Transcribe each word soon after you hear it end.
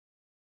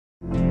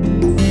Hello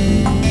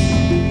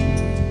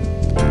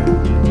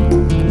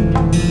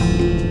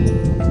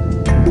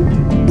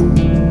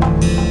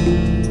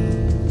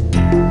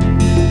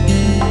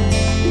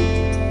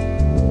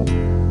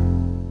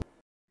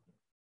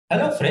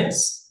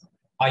friends,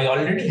 I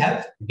already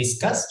have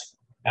discussed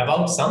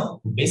about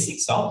some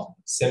basics of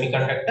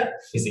semiconductor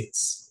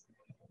physics.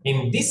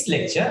 In this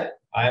lecture,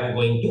 I am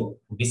going to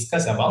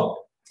discuss about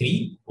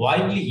three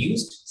widely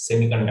used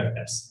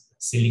semiconductors: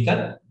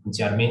 silicon,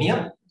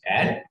 germanium,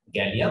 and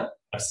gallium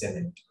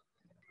arsenide.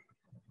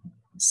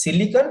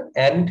 Silicon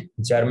and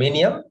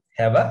germanium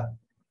have a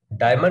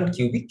diamond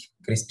cubic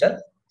crystal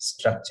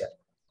structure.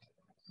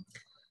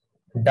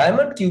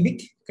 Diamond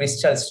cubic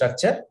crystal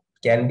structure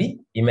can be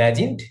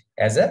imagined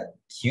as a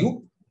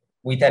cube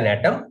with an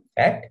atom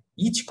at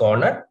each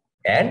corner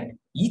and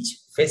each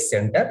face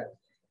center,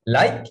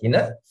 like in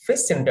a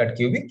face-centered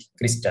cubic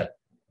crystal.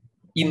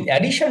 In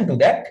addition to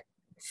that,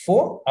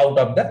 4 out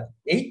of the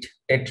 8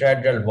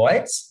 tetrahedral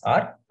voids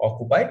are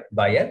occupied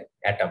by an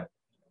atom.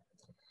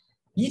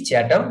 Each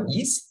atom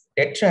is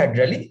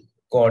tetrahedrally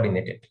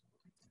coordinated.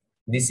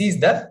 This is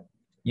the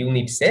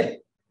unit cell.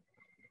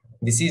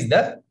 This is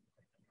the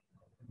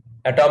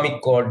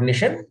atomic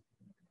coordination,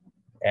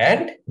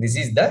 and this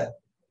is the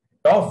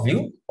top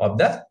view of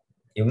the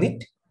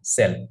unit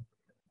cell.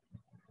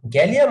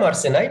 Gallium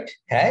arsenide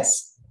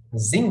has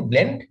zinc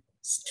blende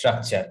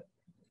structure.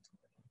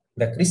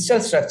 The crystal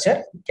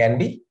structure can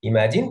be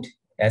imagined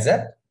as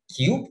a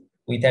cube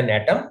with an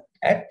atom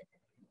at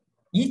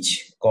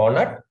each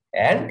corner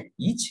and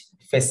each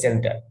face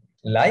center,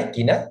 like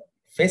in a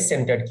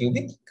face-centered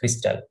cubic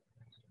crystal.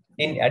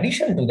 In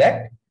addition to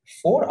that,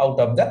 4 out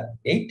of the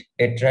 8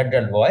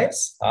 tetrahedral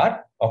voids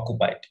are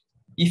occupied.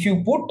 If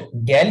you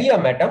put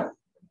gallium atom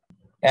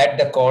at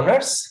the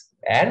corners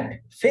and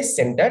face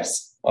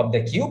centers of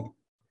the cube,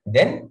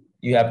 then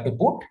you have to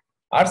put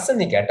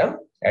arsenic atom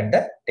at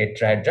the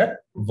tetrahedral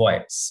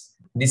voids.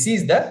 This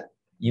is the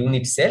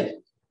unit cell.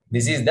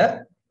 This is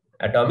the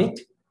atomic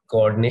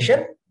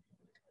coordination,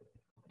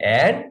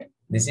 and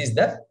this is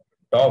the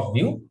top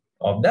view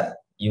of the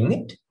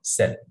unit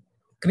cell.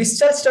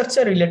 Crystal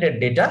structure related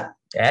data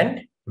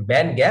and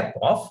band gap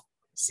of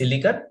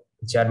silicon,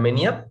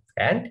 germanium,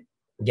 and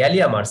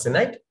gallium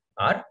arsenide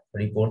are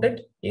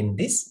reported in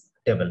this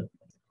table.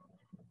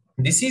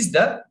 This is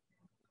the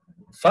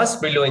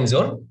first brillouin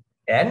zone,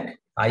 and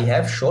I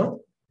have shown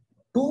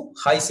 2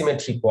 high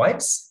symmetry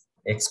points,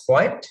 X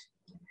point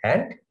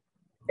and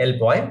L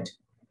point,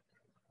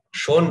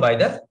 shown by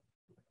the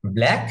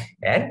black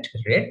and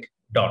red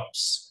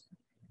dots.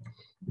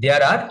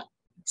 There are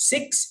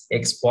 6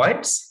 X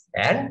points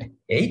and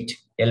 8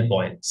 L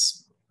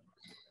points.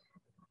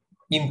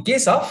 In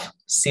case of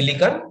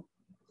silicon,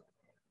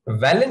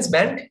 valence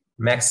band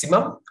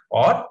maximum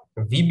or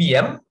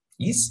VBM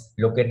is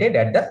located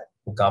at the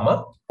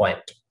gamma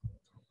point,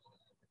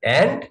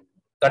 and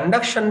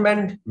conduction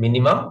band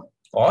minimum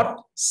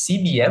or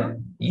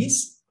CBM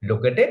is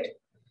located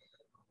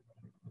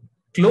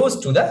close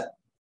to the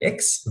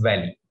X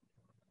value.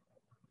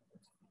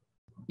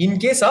 In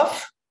case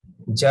of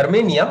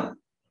germanium,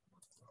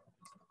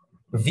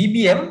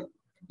 VBM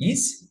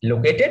is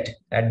located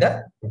at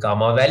the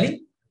gamma value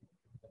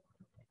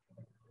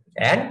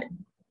and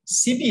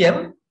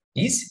CBM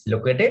is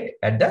located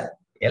at the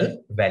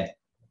L value.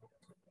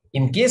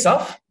 In case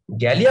of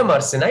gallium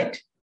arsenide,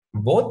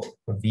 both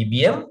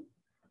VBM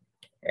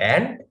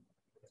and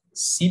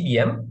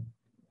CBM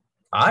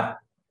are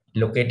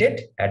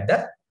located at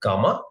the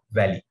gamma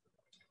value,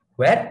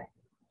 where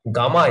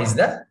gamma is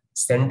the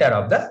center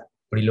of the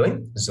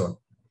brillouin zone.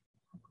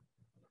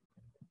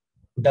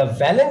 The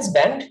valence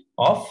band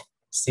of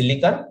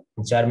silicon,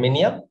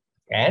 germanium,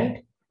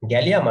 and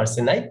gallium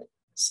arsenide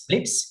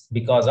splits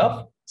because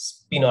of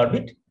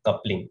spin-orbit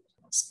coupling.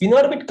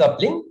 Spin-orbit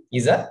coupling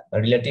is a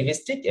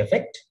relativistic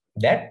effect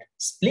that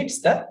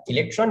splits the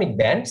electronic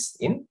bands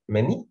in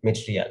many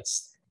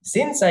materials.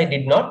 Since I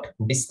did not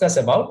discuss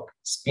about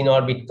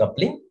spin-orbit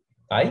coupling,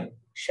 I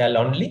shall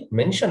only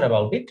mention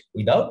about it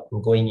without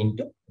going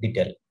into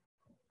detail.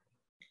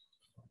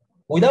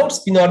 Without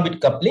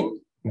spin-orbit coupling,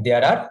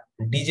 there are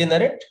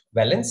degenerate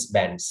valence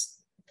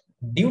bands.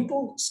 Due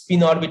to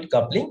spin-orbit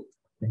coupling,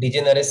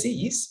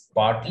 degeneracy is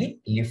partly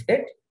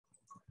lifted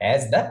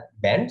as the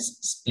bands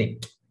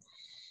split.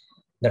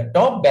 The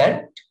top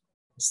band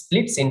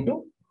splits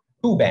into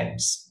 2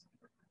 bands,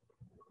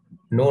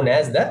 known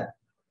as the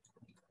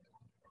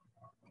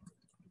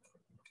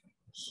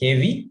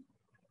heavy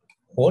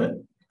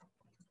hole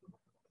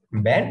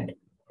band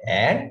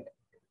and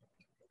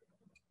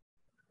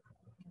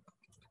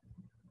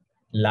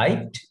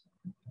light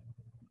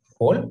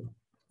hole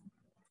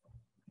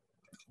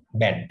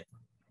band.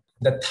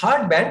 The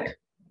third band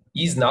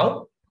is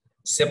now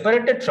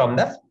separated from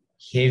the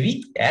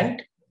heavy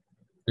and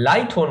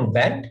light hole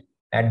band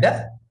at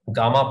the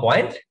gamma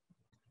point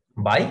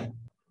by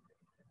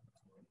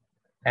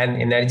an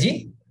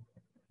energy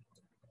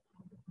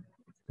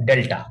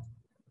delta.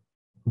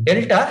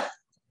 Delta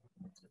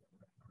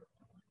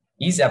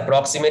is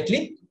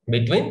approximately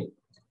between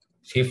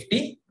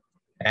 50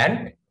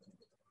 and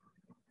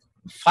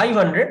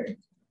 500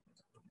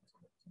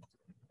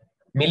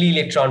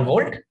 millielectron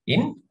volt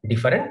in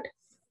different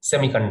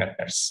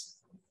semiconductors.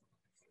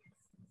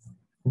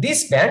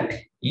 This band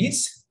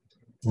is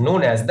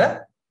known as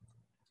the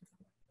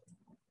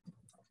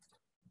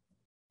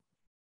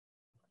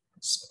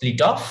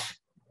split off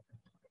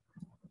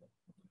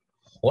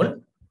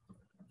hole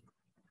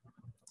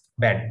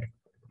band.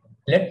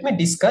 Let me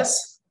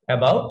discuss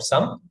about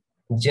some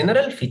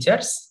general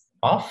features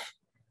of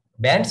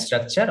band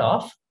structure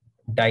of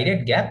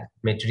direct gap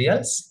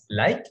materials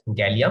like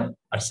gallium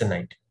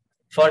arsenide.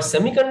 For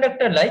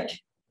semiconductor like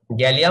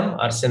gallium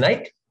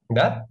arsenide,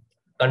 the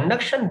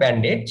conduction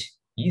band edge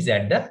is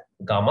at the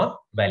gamma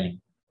value.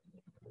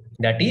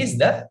 That is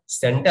the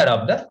center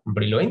of the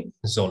Brillouin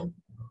zone.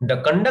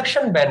 The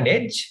conduction band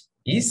edge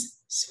is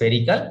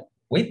spherical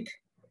with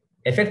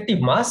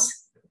effective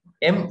mass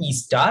Me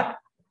star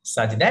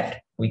such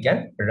that we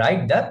can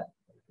write the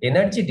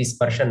energy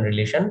dispersion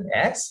relation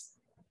as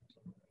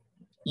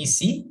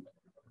EC,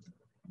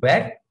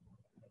 where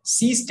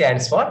C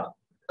stands for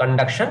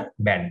conduction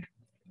band,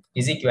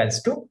 is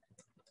equals to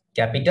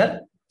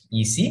capital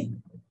EC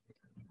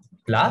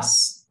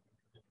plus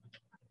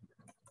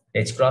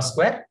H cross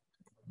square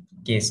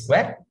K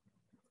square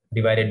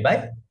divided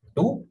by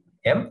 2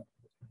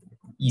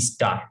 Me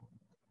star.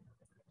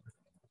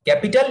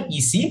 Capital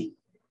EC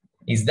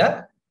is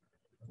the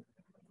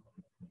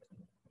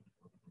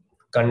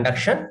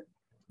conduction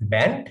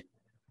band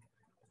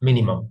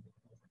minimum.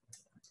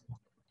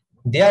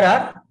 There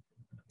are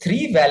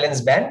 3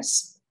 valence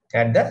bands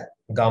at the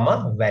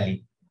gamma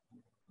valley: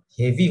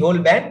 heavy hole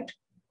band,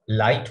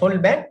 light hole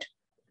band,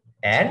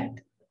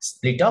 and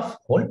split off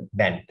hole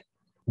band.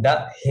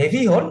 The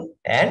heavy hole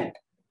and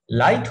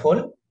light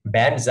hole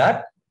bands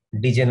are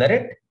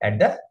degenerate at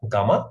the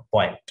gamma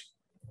point.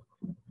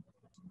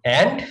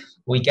 And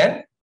we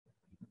can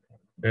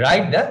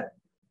write the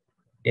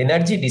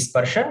energy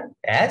dispersion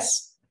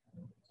as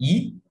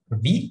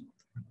EV,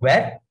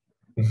 where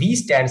V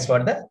stands for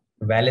the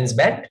valence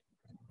band,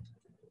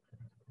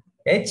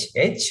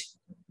 HH,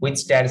 which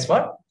stands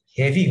for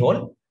heavy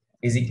hole,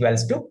 is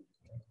equals to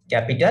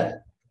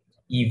capital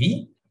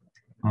EV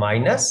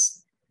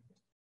minus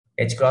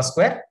H cross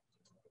square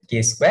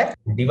K square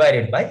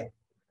divided by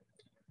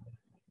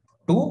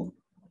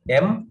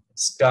 2M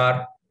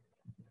star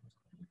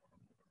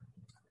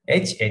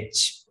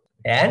HH.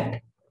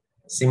 And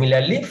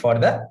similarly for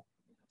the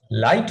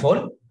light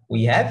hole,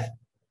 we have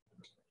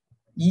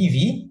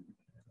EV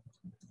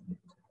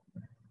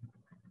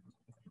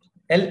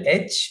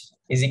LH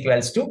is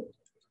equals to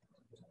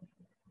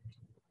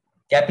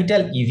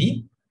capital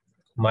EV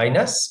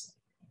minus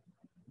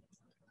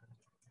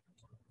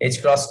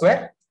H cross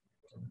square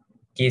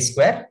K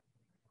square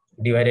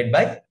divided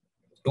by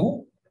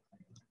 2M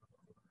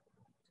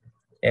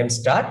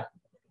star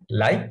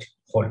light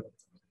hole.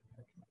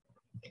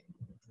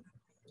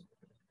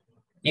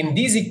 In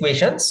these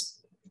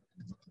equations,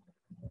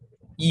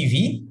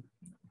 EV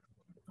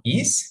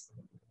is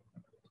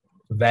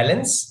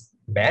valence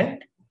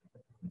band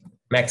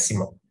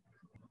maximum.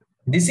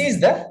 This is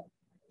the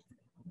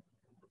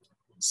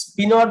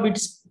spin orbit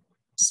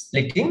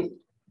splitting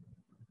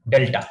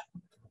delta.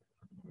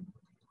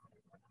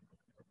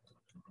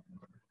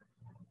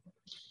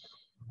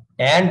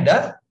 And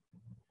the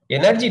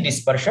energy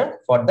dispersion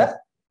for the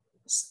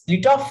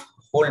split off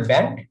hole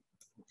band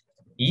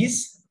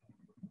is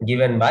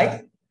given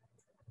by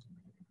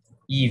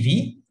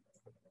EV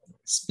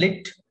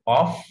split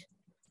off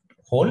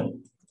hole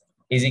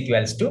is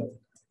equals to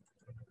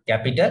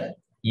capital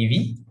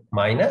EV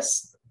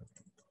minus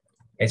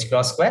H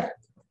cross square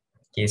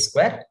K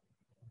square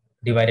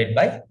divided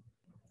by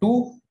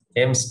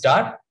 2M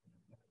star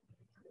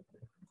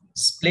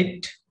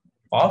split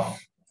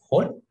off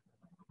hole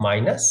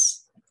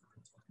minus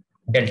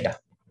delta.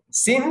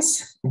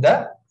 Since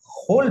the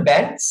hole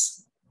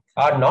bands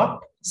are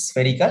not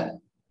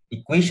spherical,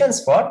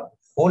 equations for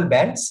hole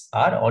bands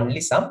are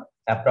only some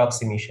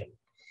approximation.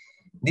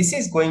 This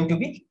is going to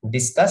be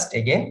discussed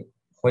again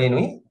when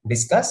we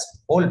discuss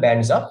hole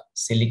bands of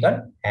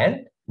silicon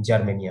and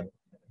germanium.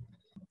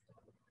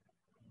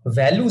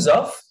 Values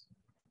of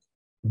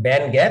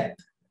band gap,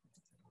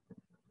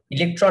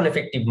 electron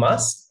effective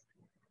mass,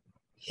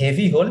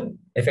 heavy hole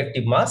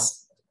effective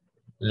mass,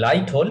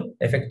 light hole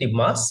effective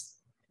mass,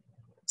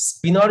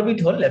 spin orbit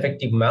hole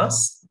effective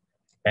mass,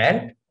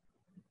 and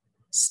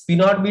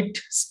spin orbit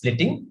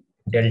splitting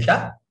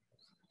delta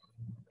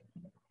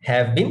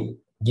have been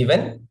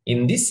given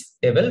in this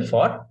table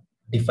for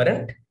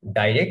different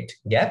direct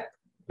gap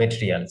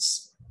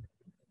materials.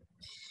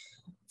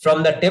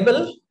 From the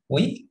table,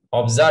 we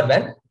observe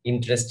an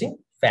interesting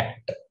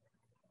fact.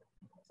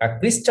 A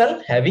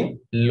crystal having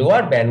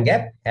lower band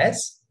gap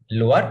has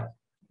lower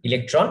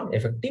electron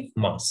effective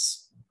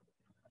mass.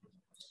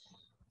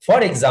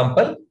 For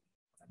example,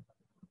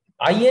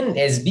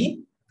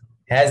 INSB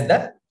has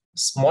the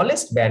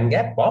smallest band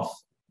gap of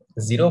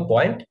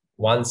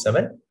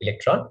 0.17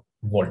 electron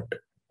volt.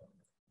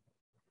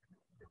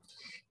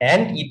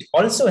 And it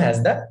also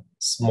has the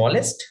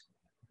smallest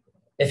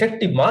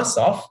effective mass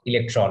of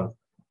electron,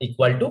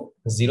 equal to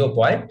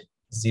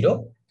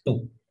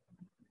 0.02.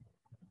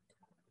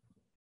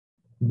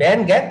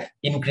 Band gap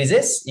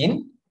increases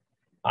in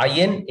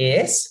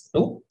INAS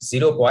to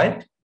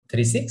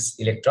 0.36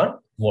 electron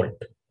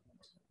volt,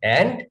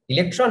 and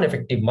electron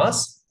effective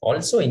mass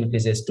also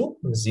increases to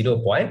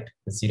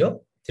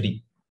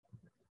 0.03.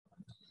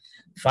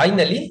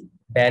 Finally,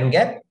 band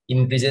gap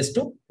increases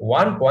to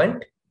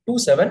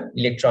 1.27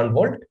 electron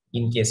volt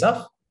in case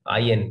of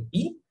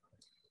INP,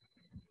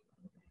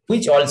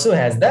 which also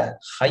has the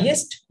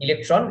highest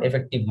electron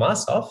effective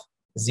mass of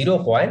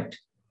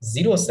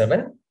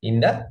 0.07 in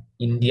the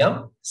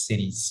indium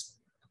series.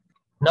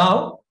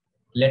 Now,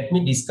 let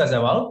me discuss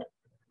about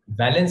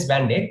valence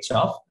band edge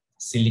of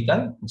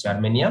silicon,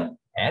 germanium,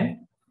 and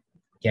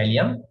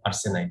gallium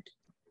arsenide.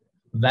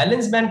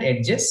 Valence band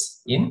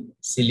edges in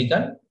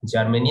silicon,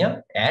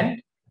 germanium,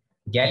 and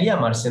gallium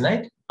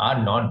arsenide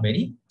are not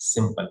very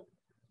simple.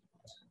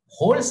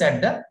 Holes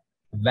at the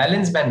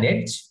valence band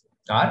edge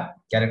are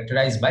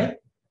characterized by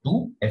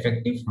two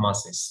effective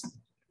masses: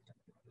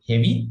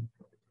 heavy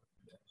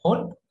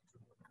hole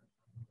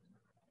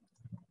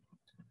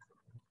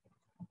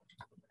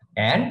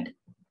and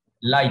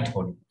light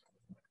hole.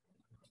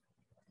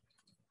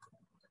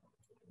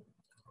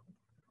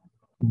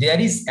 There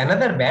is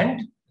another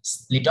band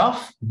split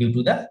off due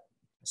to the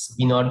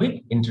spin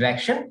orbit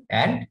interaction,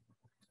 and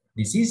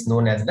this is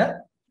known as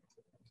the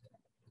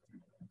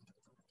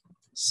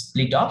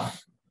split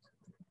off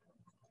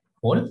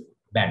hole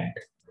band.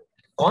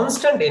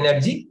 Constant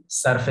energy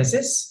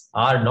surfaces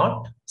are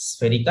not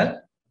spherical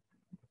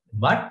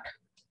but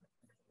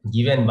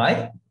given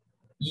by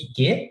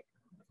Ek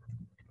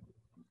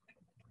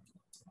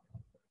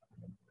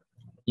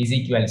is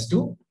equals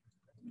to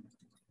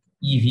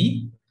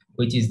Ev,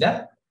 which is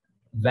the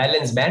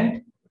valence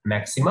band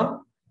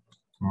maximum,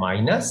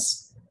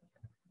 minus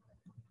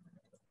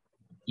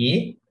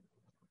A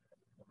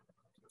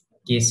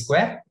k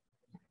square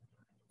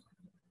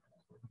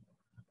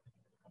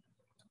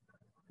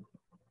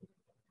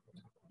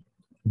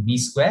b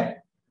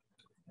square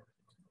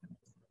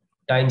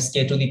times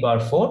k to the power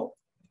 4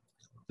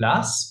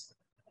 plus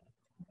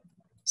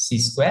c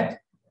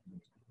square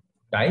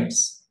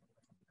times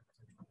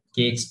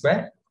kx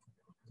square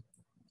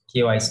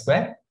ky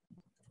square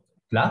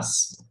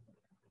plus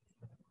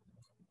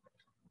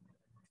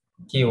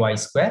ky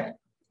square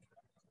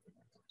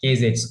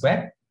kz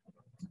square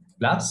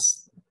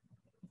plus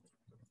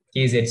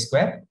kz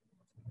square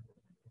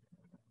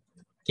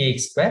kx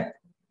square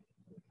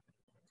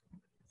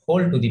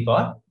whole to the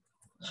power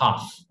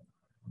half.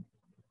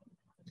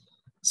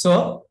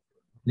 So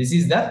this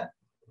is the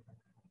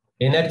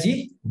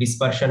energy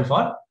dispersion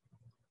for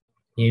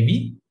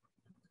heavy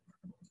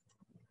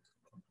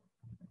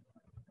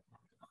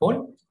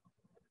hole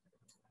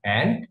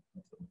and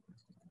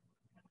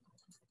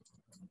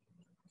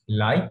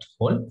light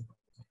hole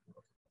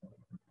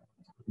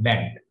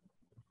band.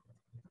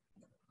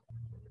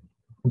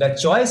 The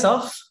choice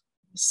of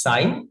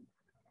sign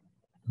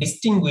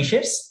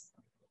distinguishes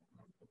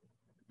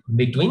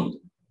between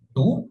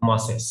two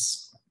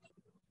masses.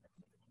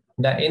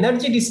 The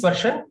energy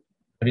dispersion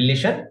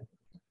relation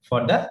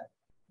for the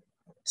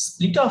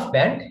split off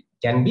band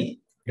can be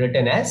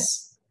written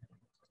as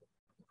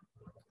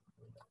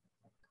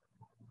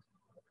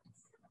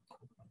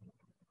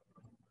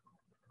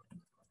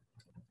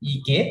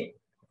Ek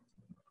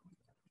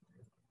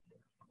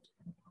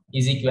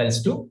is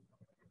equals to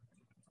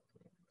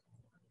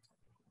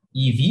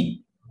Ev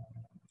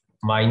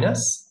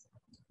minus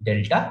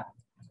delta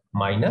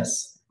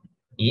minus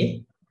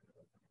A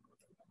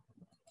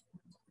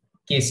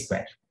k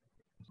square.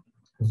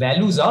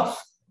 Values of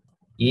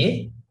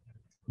A,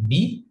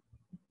 B,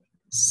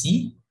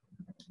 C,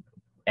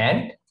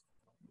 and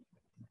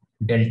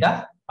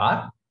delta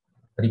are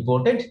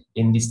reported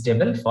in this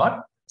table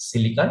for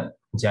silicon,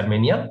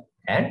 germanium,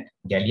 and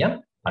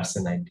gallium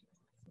arsenide.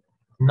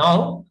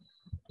 Now,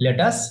 let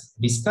us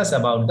discuss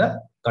about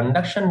the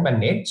conduction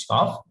band edge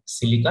of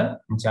silicon,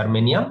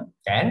 germanium,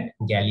 and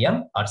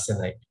gallium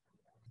arsenide.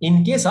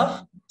 In case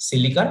of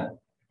silicon,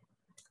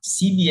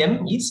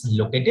 CBM is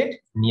located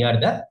near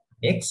the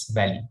X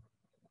value.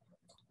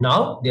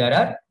 Now, there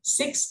are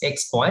 6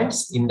 X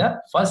points in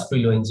the first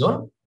preloading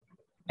zone,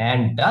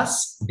 and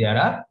thus there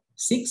are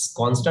 6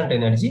 constant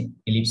energy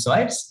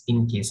ellipsoids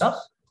in case of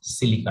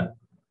silicon.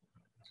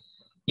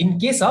 In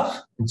case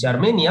of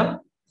germanium,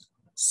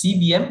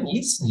 CBM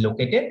is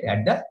located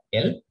at the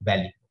L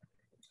value.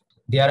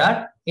 There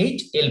are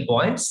 8 L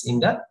points in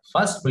the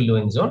first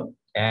preloading zone,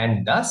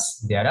 and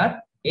thus there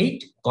are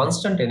 8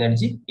 constant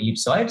energy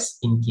ellipsoids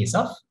in case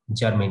of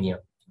germanium.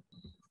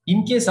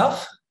 In case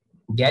of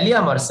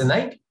gallium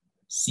arsenide,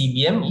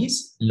 CBM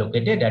is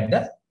located at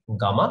the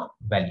gamma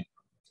value,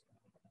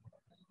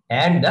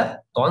 and the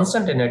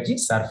constant energy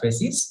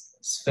surface is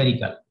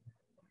spherical.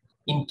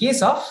 In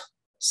case of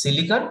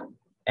silicon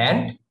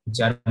and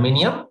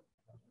germanium,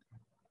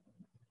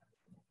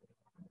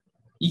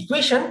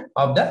 equation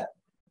of the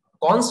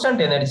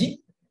constant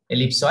energy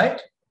ellipsoid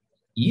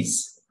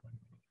is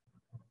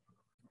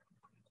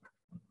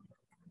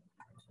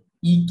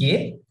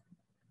Ek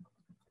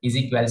is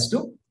equals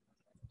to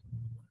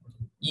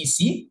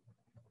EC,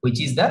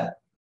 which is the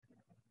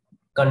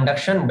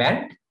conduction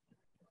band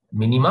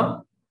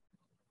minimum,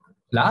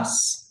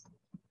 plus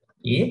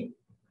A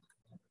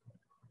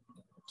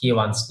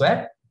K1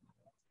 square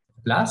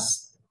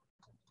plus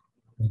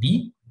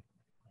B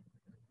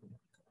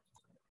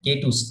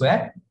K2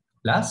 square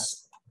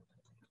plus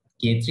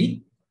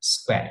K3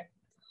 square.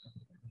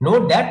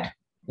 Note that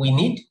we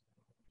need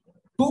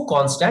two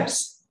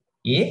constants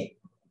A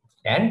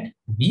and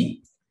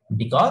B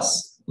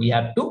because we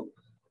have to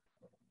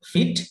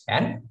fit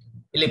an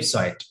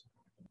ellipsoid.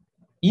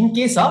 In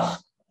case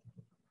of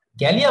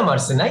gallium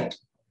arsenide,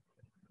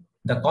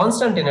 the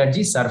constant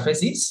energy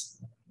surface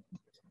is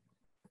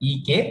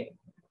EK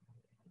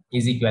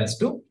is equals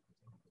to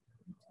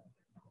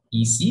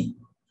EC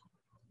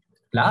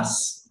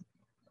plus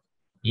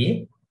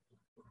A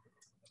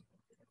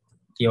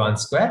K1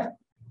 square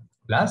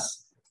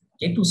plus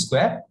K2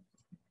 square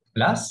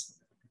plus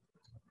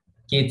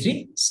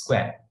K3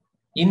 square.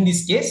 In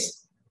this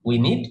case, we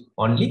need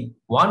only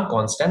one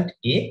constant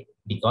A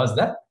because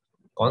the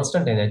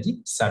constant energy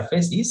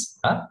surface is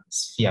a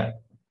sphere.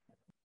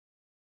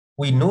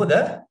 We know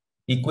the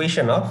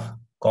equation of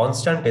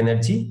constant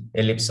energy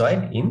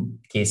ellipsoid in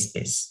K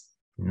space.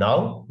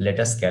 Now let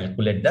us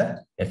calculate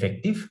the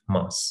effective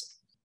mass.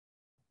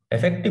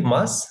 Effective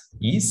mass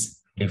is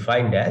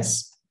defined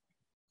as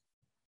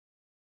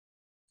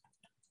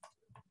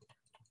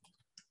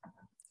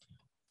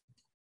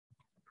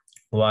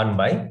one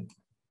by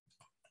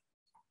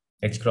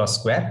h cross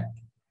square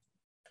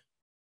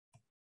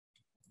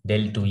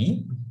del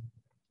 2E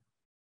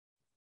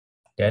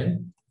del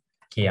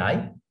Ki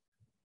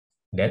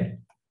del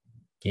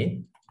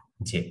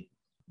Kj.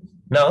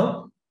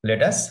 Now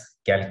let us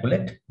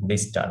calculate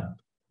this term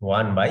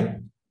 1 by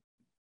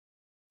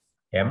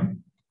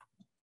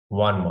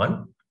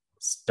M11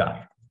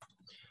 star.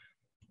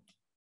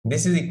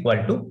 This is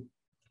equal to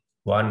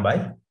 1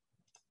 by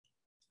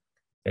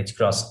h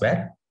cross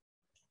square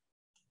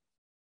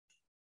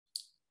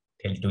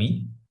del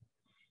 2E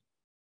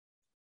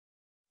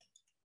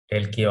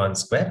del K1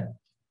 square,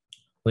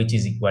 which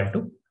is equal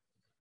to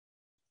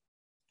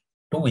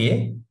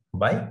 2A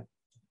by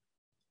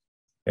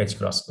h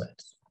cross square.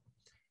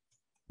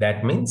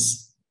 That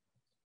means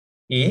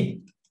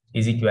A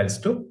is equals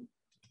to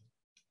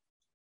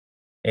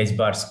h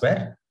bar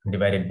square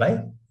divided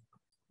by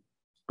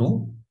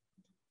 2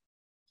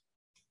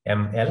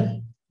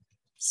 ml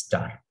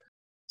star.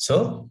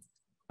 So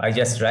I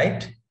just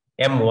write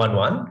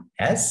M11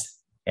 as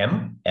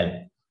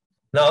ml.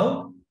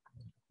 Now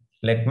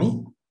let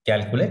me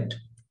calculate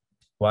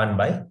 1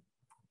 by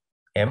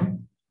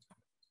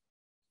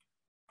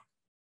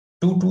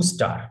M22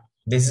 star.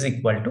 This is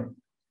equal to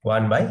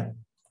 1 by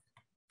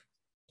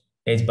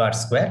h bar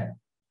square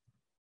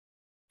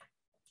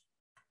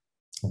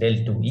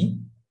del 2E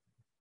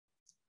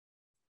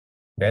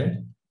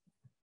del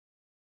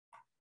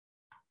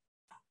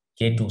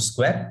K2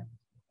 square,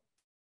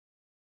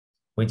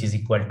 which is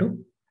equal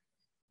to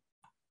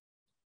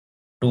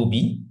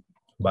 2B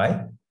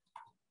by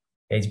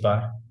h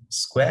bar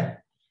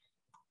square,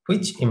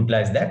 which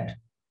implies that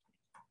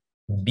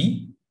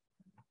B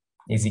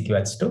is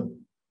equals to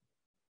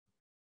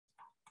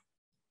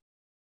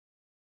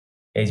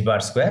h bar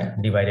square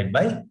divided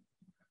by,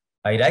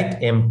 I write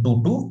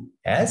M22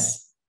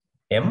 as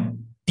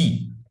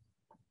MT.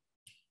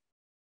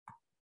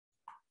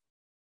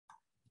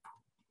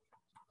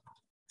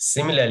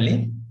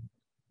 Similarly,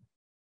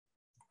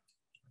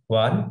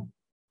 1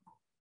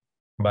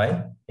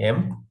 by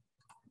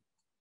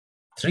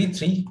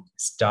M33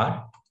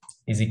 star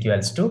is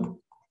equals to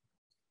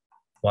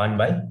 1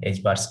 by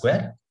h bar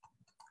square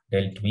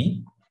del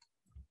 2E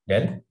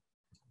del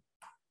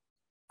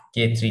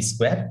K3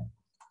 square,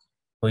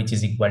 which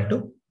is equal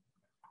to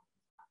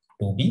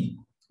 2B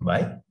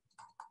by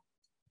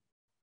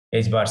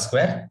h bar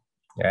square,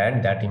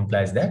 and that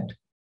implies that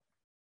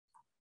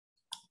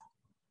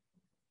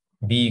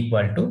B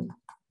equal to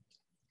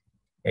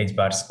h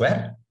bar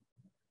square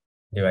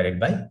divided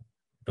by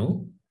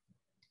 2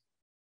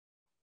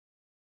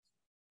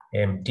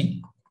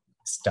 MT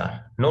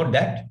star. Note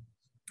that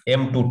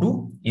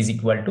M22 is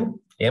equal to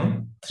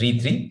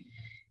M33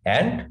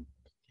 and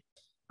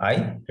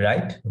I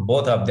write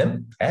both of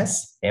them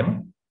as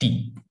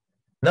MT.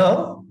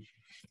 Now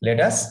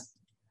let us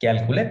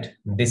calculate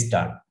this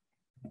term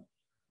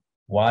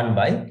 1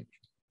 by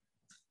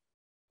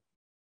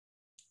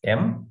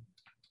M12.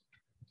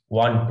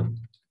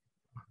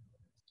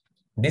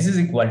 This is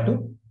equal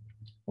to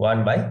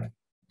 1 by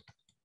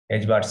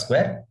h bar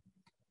square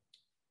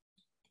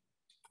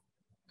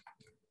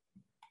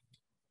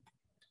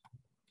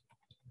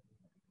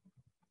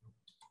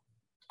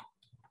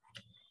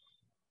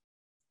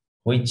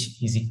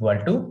which is equal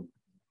to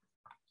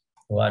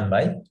 1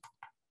 by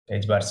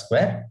h bar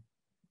square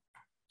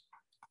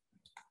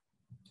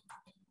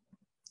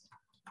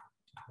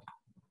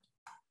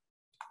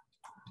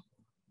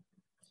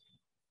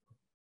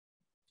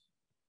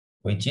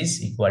which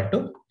is equal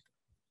to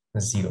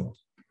 0.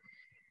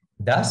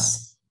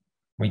 Thus,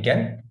 we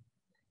can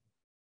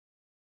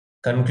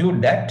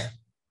conclude that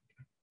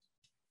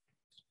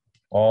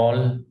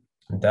all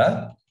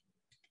the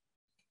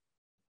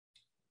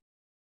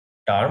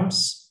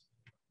terms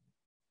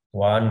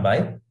 1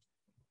 by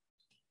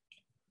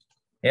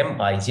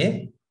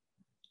Mij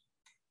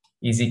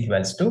is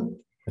equals to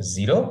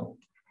 0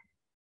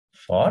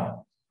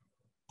 for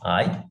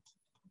I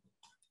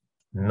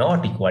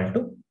not equal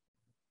to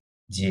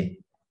J.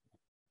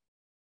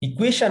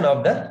 Equation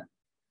of the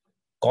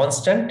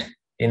constant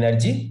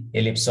energy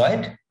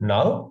ellipsoid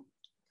now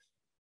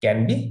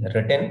can be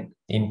written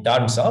in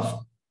terms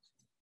of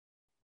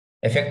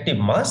effective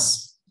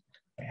mass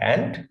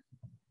and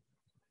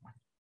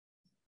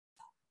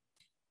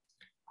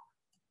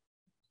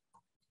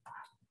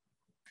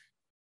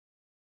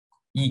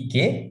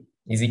Ek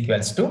is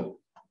equals to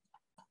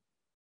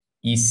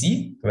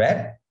Ec,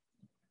 where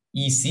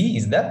Ec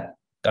is the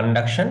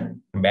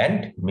conduction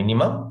band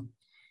minimum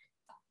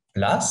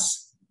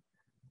plus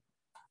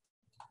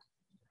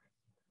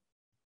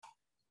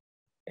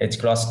h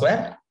cross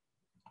square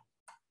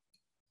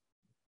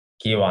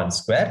k1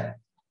 square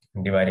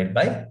divided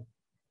by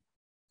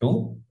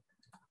 2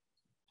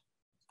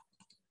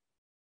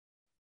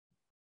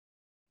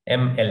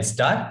 ml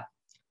star.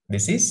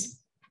 This is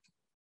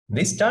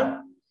this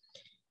term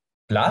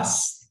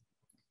plus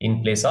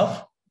in place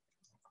of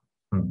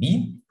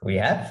b we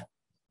have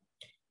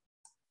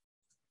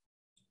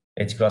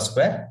h cross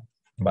square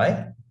by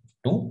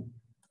 2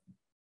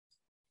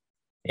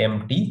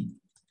 mt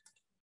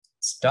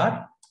star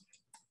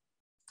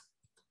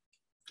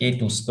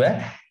k2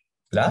 square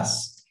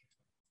plus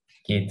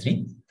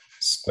k3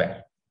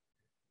 square.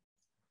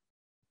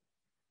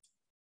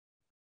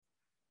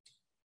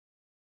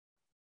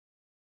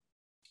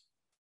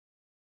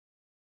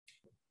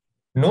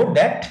 Note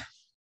that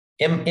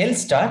ML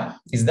star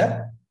is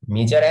the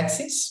major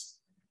axis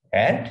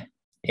and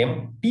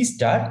MT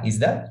star is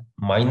the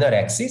minor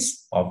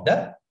axis of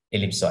the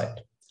ellipsoid.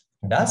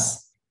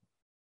 Thus,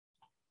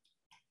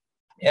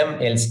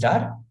 ML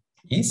star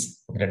is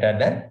greater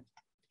than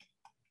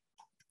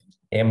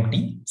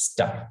MT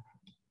star.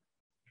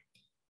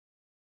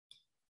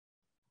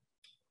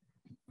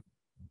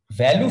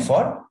 Value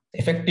for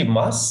effective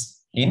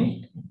mass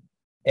in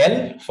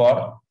L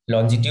for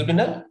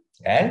longitudinal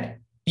and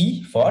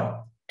T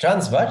for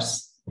transverse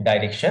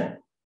direction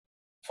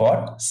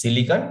for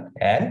silicon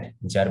and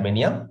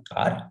germanium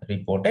are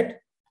reported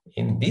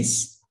in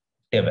this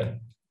table.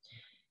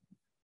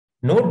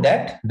 Note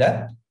that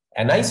the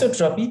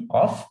anisotropy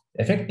of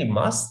effective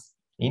mass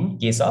in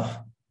case of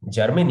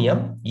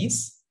germanium is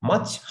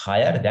much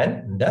higher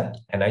than the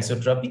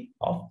anisotropy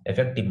of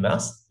effective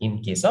mass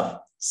in case of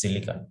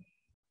silicon.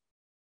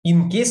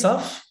 In case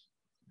of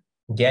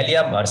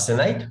gallium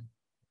arsenide,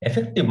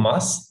 effective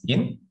mass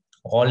in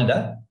all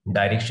the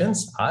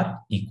directions are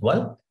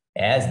equal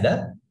as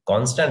the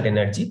constant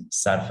energy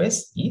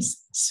surface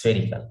is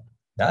spherical.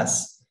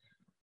 Thus,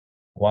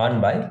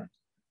 1 by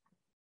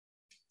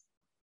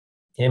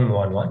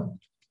M11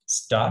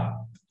 star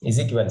is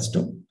equals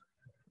to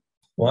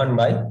 1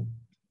 by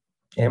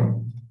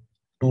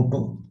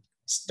M22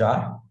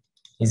 star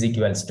is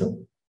equals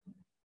to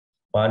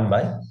 1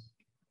 by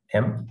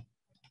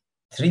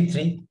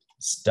M33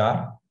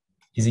 star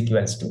is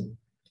equals to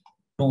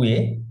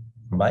 2a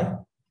by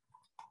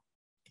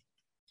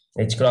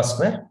h cross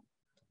square,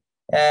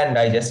 and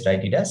I just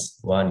write it as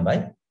 1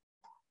 by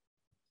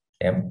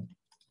m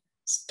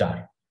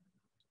star.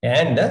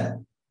 And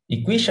the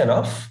equation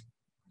of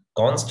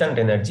constant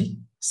energy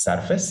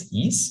surface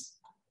is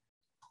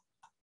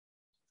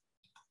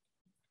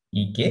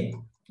Ek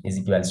is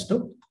equals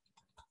to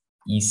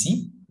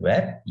Ec,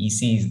 where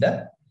Ec is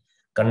the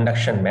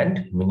conduction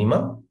band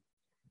minimum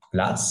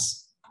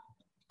plus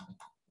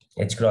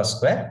h cross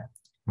square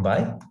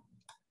by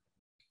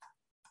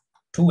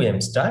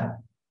 2m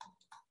star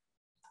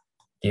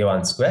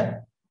k1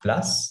 square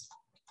plus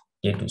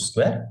k2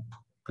 square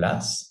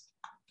plus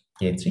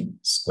k3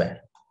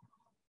 square.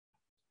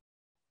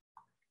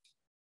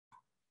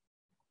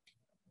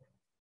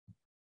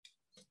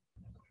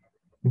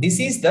 This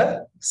is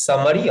the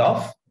summary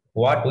of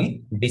what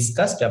we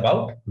discussed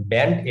about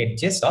band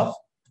edges of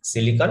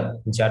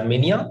silicon,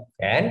 germanium,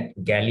 and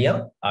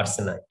gallium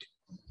arsenide.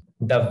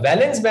 The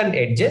valence band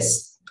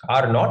edges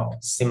are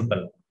not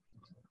simple.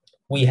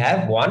 We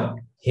have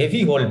one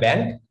heavy hole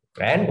band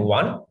and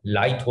one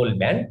light hole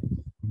band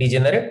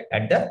degenerate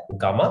at the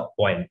gamma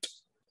point.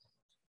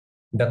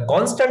 The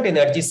constant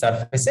energy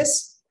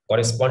surfaces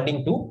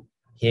corresponding to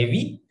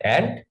heavy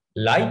and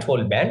light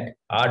hole band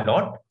are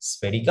not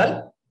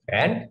spherical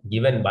and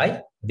given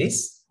by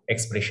this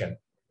expression.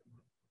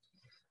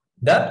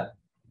 The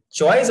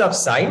choice of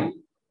sign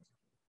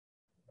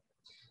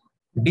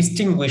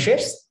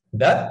distinguishes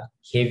the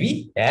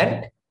heavy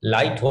and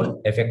light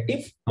hole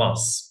effective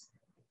mass.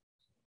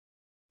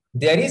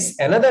 There is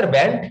another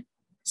band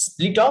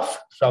split off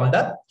from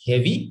the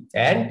heavy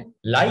and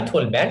light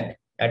hole band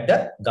at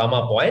the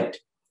gamma point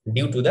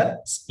due to the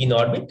spin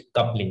orbit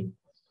coupling.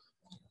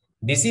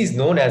 This is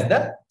known as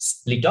the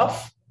split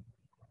off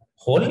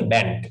hole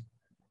band.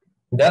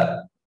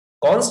 The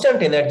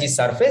constant energy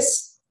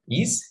surface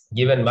is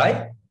given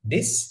by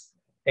this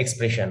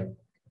expression.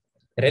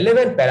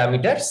 Relevant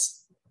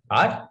parameters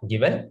are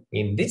given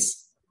in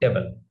this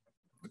table.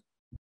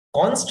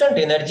 Constant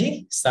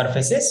energy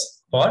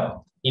surfaces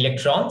for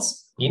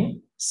electrons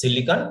in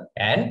silicon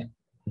and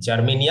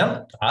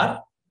germanium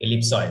are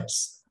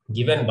ellipsoids,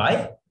 given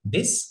by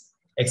this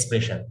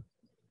expression.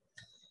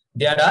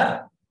 There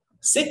are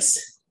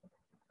 6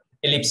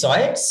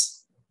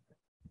 ellipsoids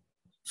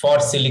for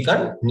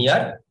silicon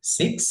near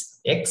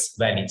 6x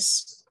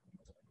values.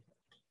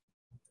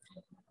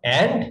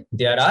 And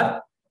there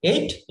are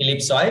 8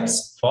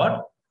 ellipsoids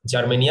for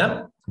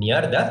germanium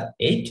near the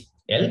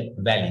 8L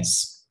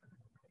values.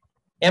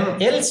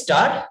 ML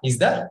star is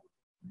the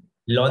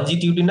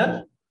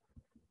longitudinal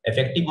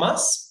effective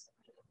mass,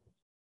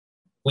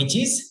 which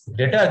is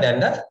greater than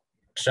the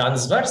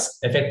transverse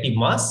effective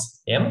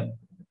mass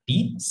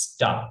MT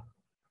star.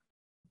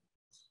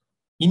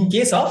 In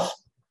case of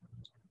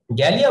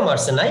gallium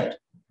arsenide,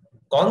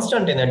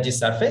 constant energy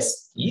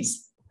surface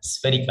is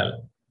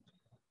spherical,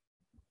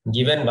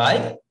 given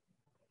by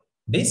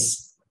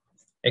this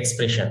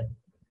expression,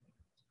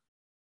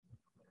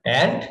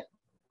 and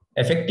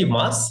effective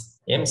mass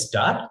M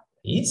star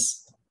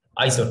is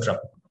isotropic.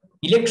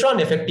 Electron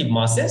effective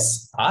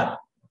masses are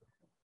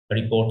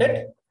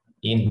reported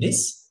in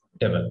this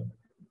table.